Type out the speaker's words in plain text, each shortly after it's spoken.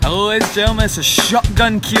Hello, ladies and gentlemen, it's a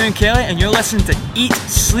Shotgun Kieran Kelly, and you're listening to Eat,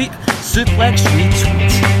 Sleep, Suplex,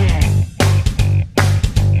 Retweet.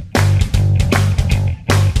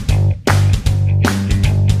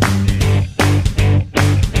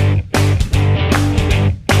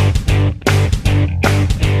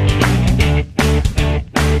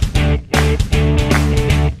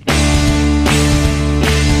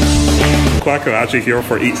 Quacker actually here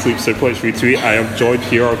for Eat, Sleep, Suplex, Retweet. I am joined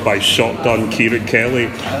here by Shotgun Kieran Kelly,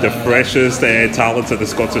 the freshest talent of the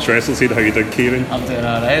Scottish wrestling scene. How you doing, Kieran? I'm doing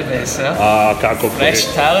alright, mate, sir. Can't complain.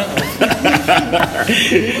 Fresh talent.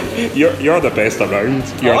 You're the best around.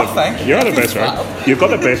 You're the best around. You've got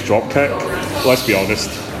the best drop kick. Let's be honest.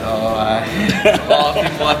 A lot of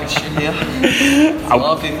people I can shoot here. A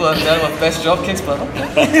lot of people have done with best drop kicks, but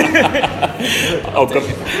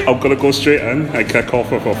I'm going to go straight in and kick off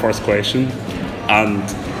with our first question. And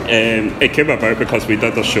it came about because we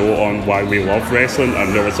did a show on why we love wrestling,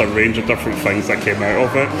 and there was a range of different things that came out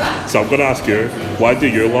of it. So I'm going to ask you, why do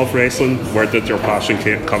you love wrestling? Where did your passion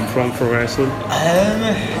come from for wrestling?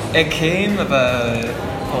 It came about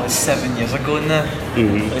probably 7 years ago now.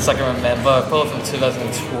 At least I can remember, probably from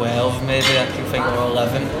 2012 maybe, I can think, or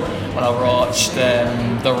 11, when I watched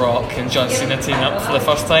The Rock and John Cena team up for the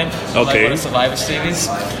first time. Okay. Like, on a Survivor Series.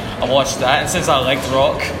 I watched that, and since I liked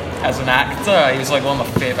Rock as an actor, he was like one of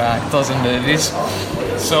my favourite actors in movies.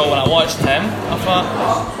 So when I watched him, I thought,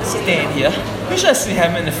 what's he doing here? Who should I see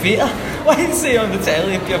him in the theatre? Why is he on the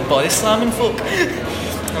telly if you're body slamming folk?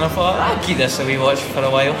 And I thought, I'll give this a wee watch for a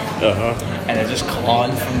while. And it just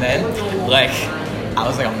caught on from then. Like, I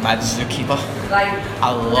was like a mad zookeeper.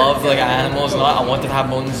 I love like animals and all that. I wanted to have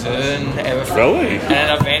my own zoo and everything. Really? And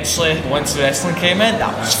then eventually, once wrestling came in,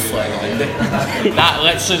 that was flying windy. That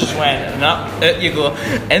literally just went, no, out you go,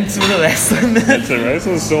 into the wrestling. Into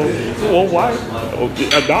wrestling, so, well, why,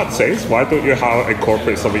 in that sense, why don't you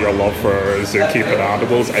incorporate some of your love for zookeeping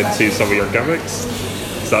animals into some of your gimmicks?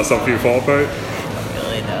 Is that something you thought about?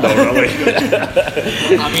 Not really.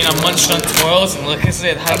 I mean, I'm munching on twirls, and like I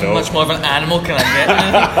said, how much more of an animal can I get?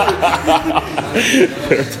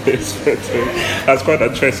 That's quite an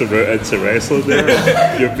interesting route into wrestling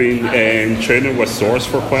there. You've been training with Source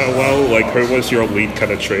for quite a while. Like, who was your lead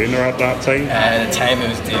kind of trainer at that time? At the time it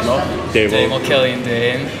was Damo Killian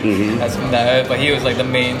Dane, as of now, but he was like the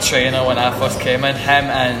main trainer when I first came in. Him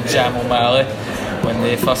and Jam O'Malley when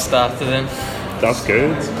they first started in. That's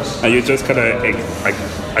good. And you just kind of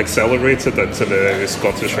accelerated into the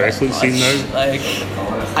Scottish wrestling scene now? Like,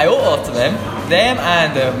 I owe all to them. Them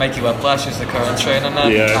and Mikey Whiplash, who's the current trainer now.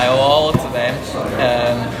 Yeah. I owe all to them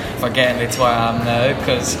for getting me to where I am now,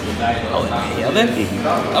 because I wouldn't be here then.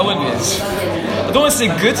 I wouldn't be as... I don't want to say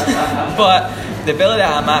good, but the ability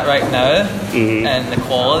that I'm at right now and the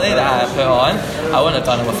quality that I put on, I wouldn't have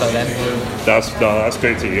done it without them. That's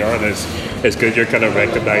great to hear, and it's good you're kind of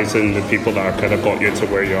recognising the people that have kind of got you to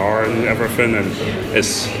where you are and everything, and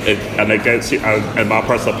it gets you, in my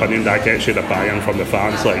personal opinion, that gets you the buy-in from the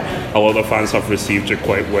fans. Like, a lot of the fans have received you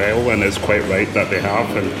quite well, and it's quite right that they have,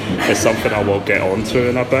 and it's something I will get onto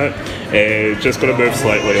in a bit. Just going to move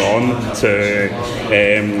slightly on to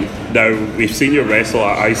now we've seen you wrestle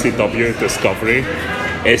at ICW Discovery,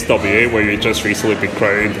 SWA, where you just recently been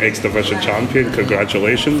crowned X Division champion.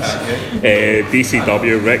 Congratulations.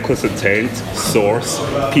 BCW, Reckless Intent, Source,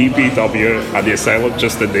 PBW, and the Asylum,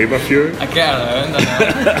 just to name a few. I get around, I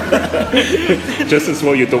know. Just as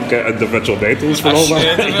well you don't get individual medals for all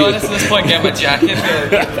that. To be honest, at this point, get my jacket,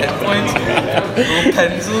 get pinpoints, little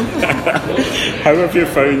pencil. How have you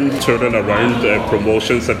found touring around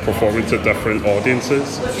promotions and performing to different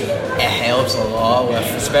audiences? It helps a lot,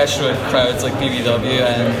 especially with crowds like BBW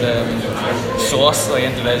and Source, like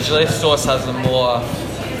individually. Source has the more,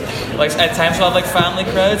 like, at times we have like family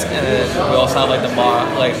crowds, and we also have like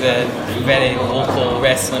the very local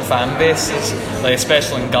wrestling fan bases, like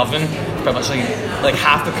especially in Govan, pretty much like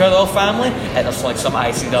half the crowd are all family, and there's like some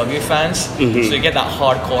ICW fans, so you get that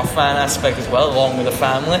hardcore fan aspect as well, along with the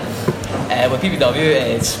family. With PBW,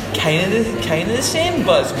 it's kind of the same,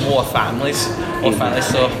 but it's more families,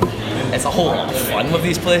 so it's a whole lot of fun with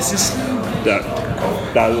these places.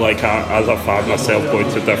 That like as a fan myself, going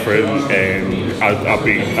to different I've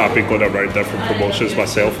been going around different promotions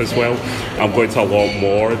myself as well. I'm going to a lot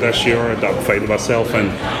more this year, and I'm finding myself,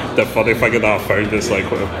 and the funny thing that I found is like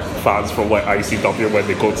fans from like ICW, when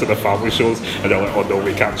they go to the family shows and they're like, oh no,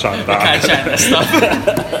 we can't chant that. We can't chant this stuff.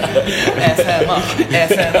 FM up.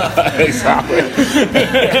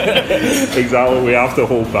 Exactly, we have to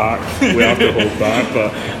hold back,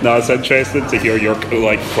 but no, it's interesting to hear your,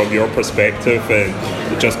 like, from your perspective, and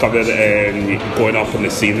just coming and going up in the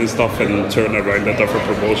scene and stuff and touring around the different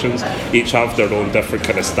promotions. Each have their own different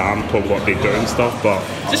kind of stamp on what they do and stuff, but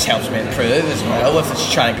it just helps me improve as well if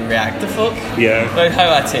it's trying to react to folk. Yeah. Like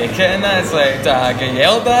how I take it and that, it's like, do I get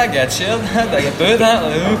yelled at, get cheered at, do I get booed at?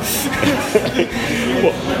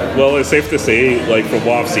 Well, it's safe to say, like from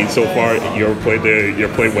what I've seen so far, you're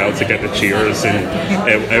playing well to get the cheers, and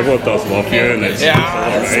everyone does love you, and it's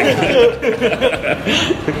alright.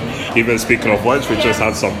 Even speaking of which, we just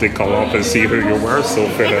had something come up and see who you were, so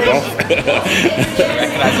fair enough.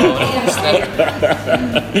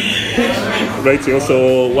 Right,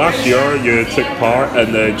 so last year you took part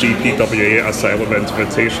in the GPWA Asylum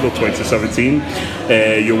Invitational 2017.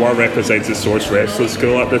 You were representing Source Wrestling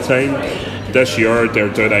School at the time. This year they're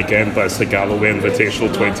doing it again, but it's the Galloway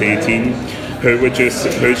Invitational 2018.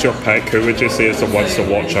 Who's your pick? Who would you say is the ones to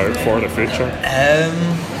watch out for in the future?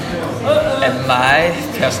 In my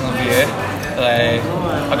personal view, like,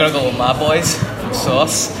 I'm gonna go with my boys from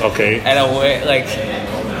Source. Okay. And I way, like,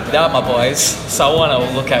 they're my boys, so I want to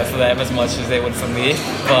look out for them as much as they would for me.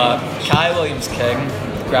 But Kai Williams King,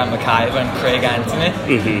 Grant McIver, and Craig Anthony,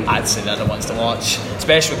 I'd say they're the ones to watch.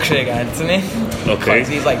 Especially with Craig Anthony, because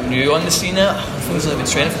he's like new on the scene now. I think he's only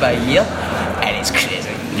been training for about a year, and it's crazy.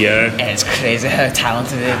 Yeah. And it's crazy how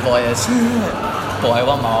talented the boy is. Boy,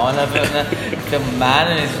 what am I on about? The man,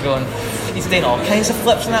 and he's doing all kinds of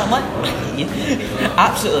flips and that. I'm like, I hate you.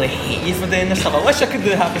 Absolutely hate you for doing this stuff. I wish I could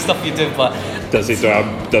do half the stuff you do, but does he do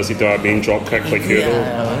a main drop kick like you do?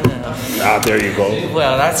 There you go.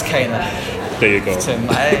 Well, that's kind of. There you go. To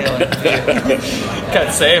my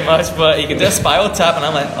can't say much, but you can do a spiral tap, and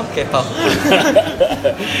I'm like, okay, pal.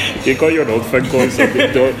 You got your own thing going, so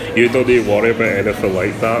you don't need to worry about anything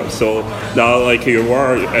like that. So now, like you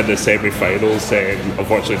were in the semi-finals, and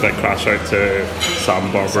unfortunately did crash out to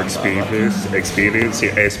Sam Barber Experience,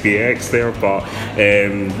 SBX there, but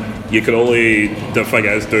you can only, the thing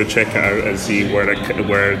is, do check it out and see where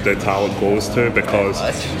the talent goes to, because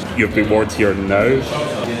you've been warned here now.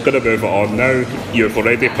 Going to move it on now. You've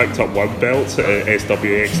already picked up one belt,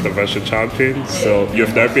 SWX Division Champion, so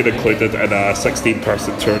you've now been included in a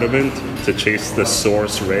 16-person tournament to chase the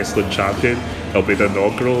Source Wrestling Champion. It'll be the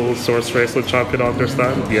inaugural Source Wrestling Champion, I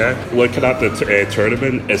understand, yeah. Looking at the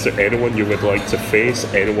tournament, is there anyone you would like to face?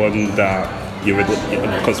 Anyone that you would,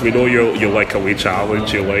 because we know you like a wee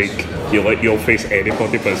challenge, you'll face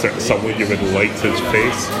anybody, but is there someone you would like to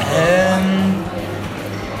face?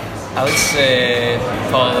 I would say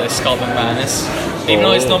probably Scott McManus. Even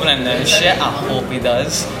though he's not been announced yet, I hope he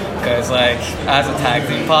does. Because, like, as a tag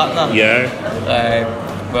team partner,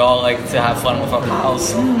 we all like to have fun with our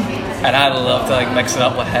pals. And I'd love to, like, mix it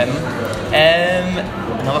up with him.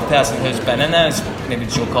 Another person who's been in there is maybe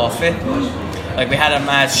Joe Coffey. Like, we had a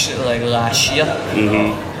match, like, last year.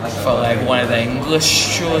 For like one of the English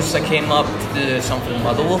shows that came up to do something in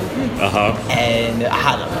Motherwell. And I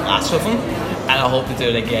had a blast with him. And I hope to do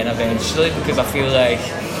it again eventually, because I feel like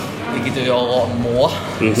we could do a lot more,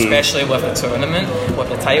 especially with the tournament. With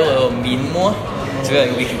the title, it'll mean more. So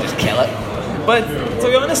like we can just kill it. But to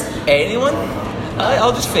be honest, anyone,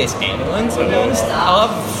 I'll just face anyone. To be honest, I'll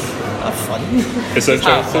have fun. It's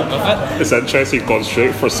interesting. It's interesting you've gone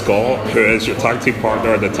straight for Scott, who is your tag team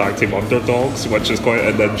partner in the tag team underdogs, which is quite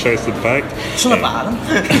an interesting fact. It's not bad.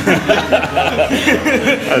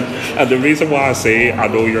 And the reason why I say I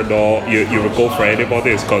know you're not, you would go for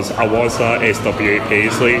anybody is because I was at SWA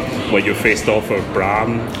Paisley when you faced off with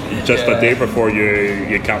Bram just a day before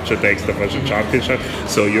you captured the X Division Championship.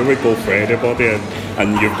 So you would go for anybody,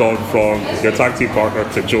 and you've gone from your tag team partner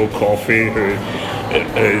to Joe Coffey,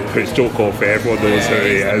 who's Joe Coffey, everyone knows who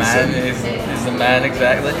he is. He's the man,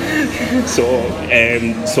 exactly.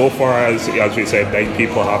 So far as we said, 9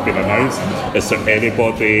 people have been announced. Is there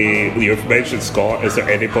anybody, you've mentioned Scott, is there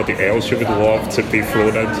anybody else you would love to be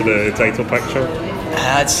thrown into the title picture?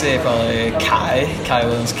 I'd say probably Kai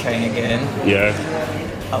Williams King again. Yeah.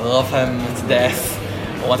 I love him to death.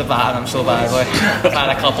 I want to batter him so badly. I've had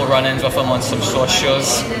a couple run-ins with him on some Source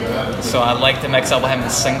shows, so I'd like to mix up with him in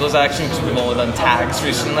singles action, because we've all done tags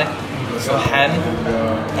recently. So him.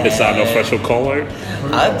 Is that an official call-out?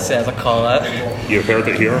 I'd say as a call-out. You've heard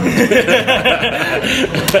it here.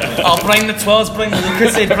 I'll bring the 12s, bring the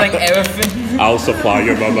Lucas, bring everything. I'll supply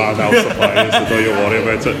you, my man, I'll supply you, so don't you worry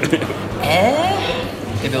about it.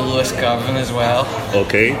 Maybe Lewis Garvin as well.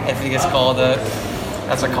 Okay. If he gets called out.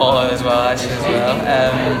 That's a call out as well, actually, as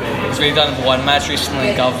well. So we've done one match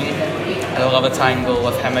recently, Govan. I'd love a tangle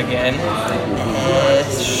with him again.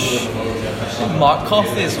 Mark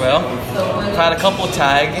Coffey as well. I've had a couple of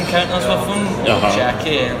tag encounters with him,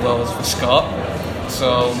 Jackie and Will with Scott.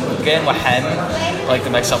 So again with him, I like to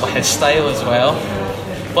mix up with his style as well.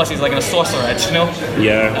 Plus, he's like a Source original.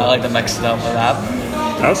 Yeah. I like to mix it up with that.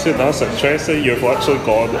 That's interesting. You've actually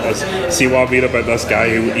gone see what I mean about this guy.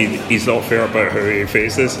 He's not fair about who he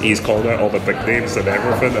faces. He's called out all the big names and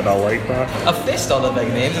everything, and I like that. I've faced all the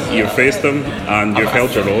big names. You've faced them, and you've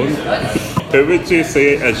held your own. Who would you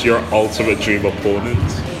say is your ultimate dream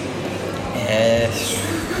opponent?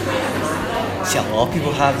 See, a lot of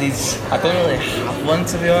people have these. I don't really have one,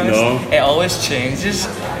 to be honest. No. It always changes.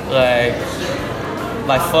 Like,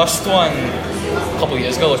 my first one a couple of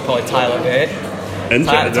years ago was probably Tyler Bate.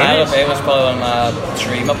 Tyler Bate was probably one of my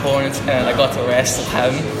dream opponents, and I got to wrestle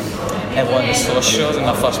him at one of the Source shows in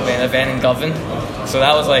my first main event in Govan. So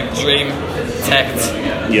that was like dream ticked.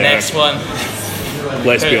 Yeah. Next one.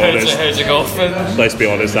 Let's be honest. How'd you go for? Let's be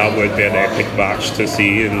honest. That would be an epic match to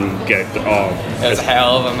see and get. It was a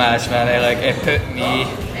hell of a match, man. It put me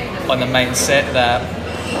on the mindset that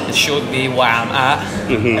it showed me where I'm at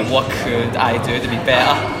and what could I do to be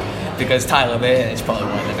better. Because Tyler Bate is probably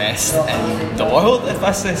one of the best in the world, if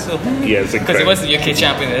I say so. Yeah, it's because he was the UK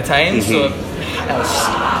champion at the time, so it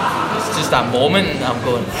was just that moment. And I'm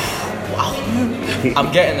going, wow,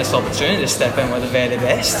 I'm getting this opportunity to step in with the very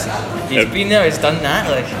best. He's been there, he's done that.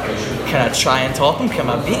 Like, can I try and top him? Can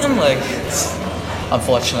I beat him? Like,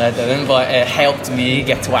 unfortunately, I didn't, but it helped me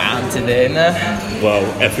get to where I am today now. Well,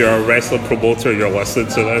 if you're a wrestling promoter, you're listening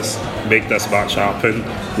to this, make this match happen.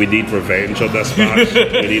 We need revenge on this match.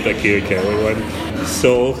 We need a Kieran Kelly one.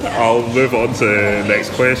 So I'll move on to the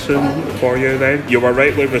next question for you then. You were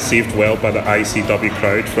rightly received well by the ICW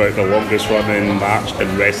crowd throughout the longest running match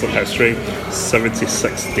in wrestling history,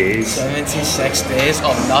 76 days. 76 days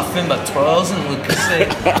of nothing but twirls and Lucasy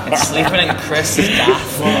and sleeping in Chris's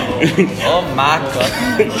bath. Oh my god.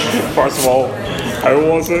 First of all, how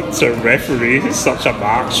was it to referee such a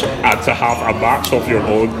match and to have a match of your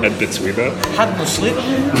own in between it? Had no sleep.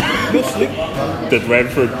 No sleep. Did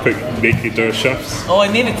Renford make you do shifts? Oh,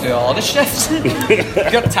 I needed to do all the shifts.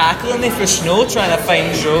 You're tackling me for snow, trying to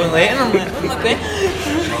find Joe and Leighton. I'm like,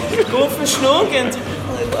 okay. Going for snow again.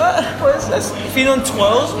 I'm like, what is this? Feeling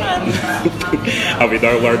twirls, man? Have you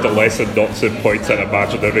now learned a lesson not to point at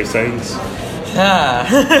imaginary signs?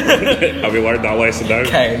 Have you learned that lesson now?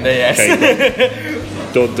 Kinda, yes. Kinda.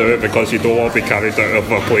 Don't do it because you don't want to be carried out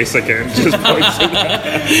of a place again. Just pointing.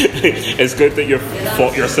 It's good that you've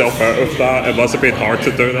fought yourself out of that. It must have been hard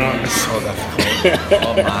to do that. So difficult.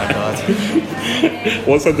 Oh my god.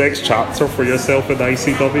 What's the next chapter for yourself in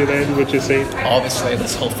ICW then, would you say? Obviously,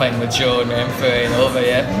 this whole thing with Joe and Renfrew ain't over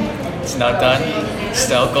yet. It's not done.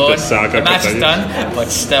 Still going. The match is done, but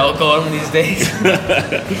still going these days.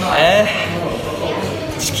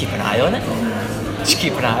 Just keep an eye on it. Just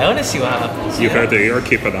keep an eye on it, see what happens. You heard it here,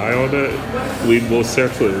 keep an eye on it. We most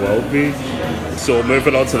certainly will be. So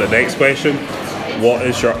moving on to the next question. What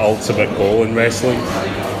is your ultimate goal in wrestling?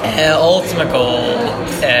 Ultimate goal,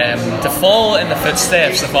 to follow in the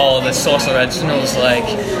footsteps of all the Source originals like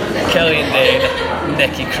Killian Dane,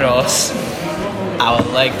 Nikki Cross. I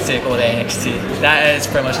would like to go to NXT. That is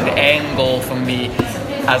pretty much the end goal for me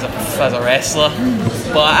as a wrestler.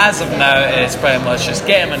 But as of now, it's pretty much just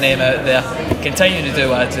getting my name out there, continue to do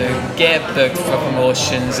what I do, get booked for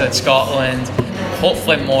promotions in Scotland,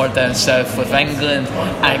 hopefully more down south with England,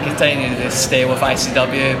 and continue to stay with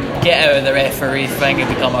ICW, get out of the referee thing and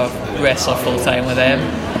become a wrestler full time with them.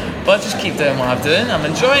 But just keep doing what I'm doing. I'm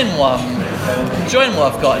enjoying what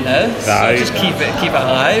I've got now. So just keep it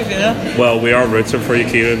alive, you know. Well, we are rooting for you,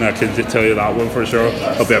 Kieran. I can tell you that one for sure.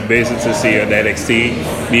 It'll be amazing to see you in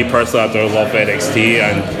NXT. Me personally, I do love NXT,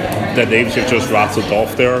 and the names you've just rattled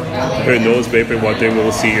off there. Who knows? Maybe one day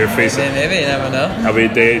we'll see your face. Maybe you never know. I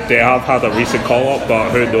mean, they have had a recent call up,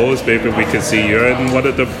 but who knows? Maybe we can see you in one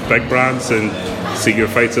of the big brands and see you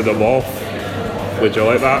fighting them off. Would you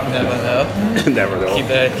like that? Never know. Never know. Keep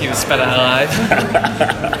the spirit alive.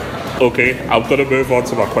 Okay, I'm going to move on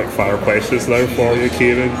to my quick fire questions now for you,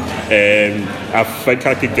 Kieran. I think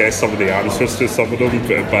I could guess some of the answers to some of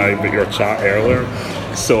them by your chat earlier.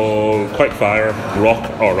 So, quick fire,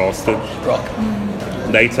 Rock or Austin? Rock.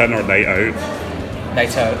 Night in or night out?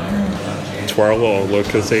 Night out. Twirl or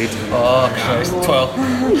Lucasade? Oh, Christ. Twirl.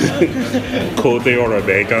 Cody or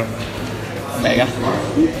Omega? Omega.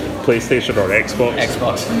 PlayStation or Xbox?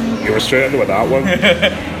 Xbox. You were straight in with that one.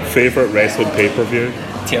 Favourite wrestling pay-per-view?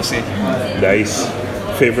 TLC. Nice.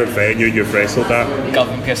 Favourite venue you've wrestled at?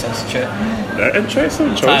 Govan Pearce Institute. Interesting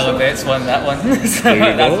choice. Tyler Bates won that one. So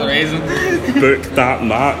that's the reason. Book that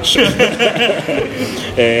match.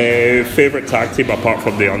 Favourite tag team apart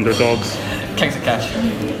from the Underdogs? Kings of Cash.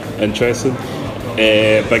 Interesting.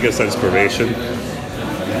 Biggest inspiration?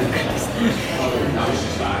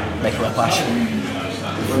 Make a Whiplash.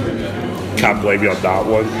 Can't blame you on that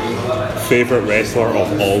one. Favourite wrestler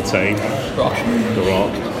of all time? Rock. The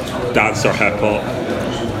Rock. Dance or hip hop?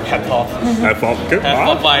 Hip hop. Hip hop. Good Hip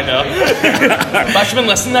hop, man. I know. I've actually been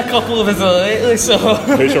listening to a couple of his lately, so.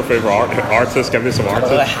 Who's your favourite artist? Give me some I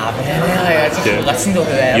artists. haven't really. I just Yeah. listen to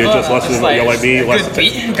whoever. You just and listen to I'm what you like me, good listen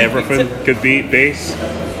beat, to good everything. beat. Good beat, bass.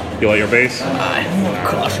 You like your bass? Aye, of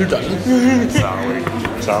course, who doesn't?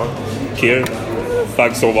 Sally. Kieran,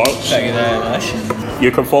 thanks so much. Thank you very much.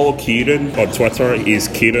 You can follow Kieran on Twitter. He's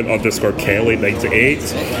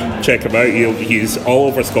Kieran_Kelly98. Check him out. He's all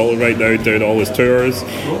over Scotland right now doing all his tours.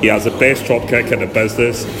 He has the best dropkick in the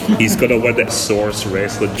business. He's going to win the Source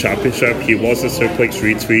Wrestling Championship. He was the Suplex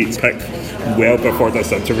Retweet pick well before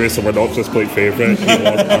this interview, so we're not just playing favourite. He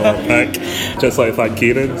was our pick. Just like to thank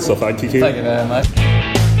Kieran, so thank you, Kieran. Thank you very much.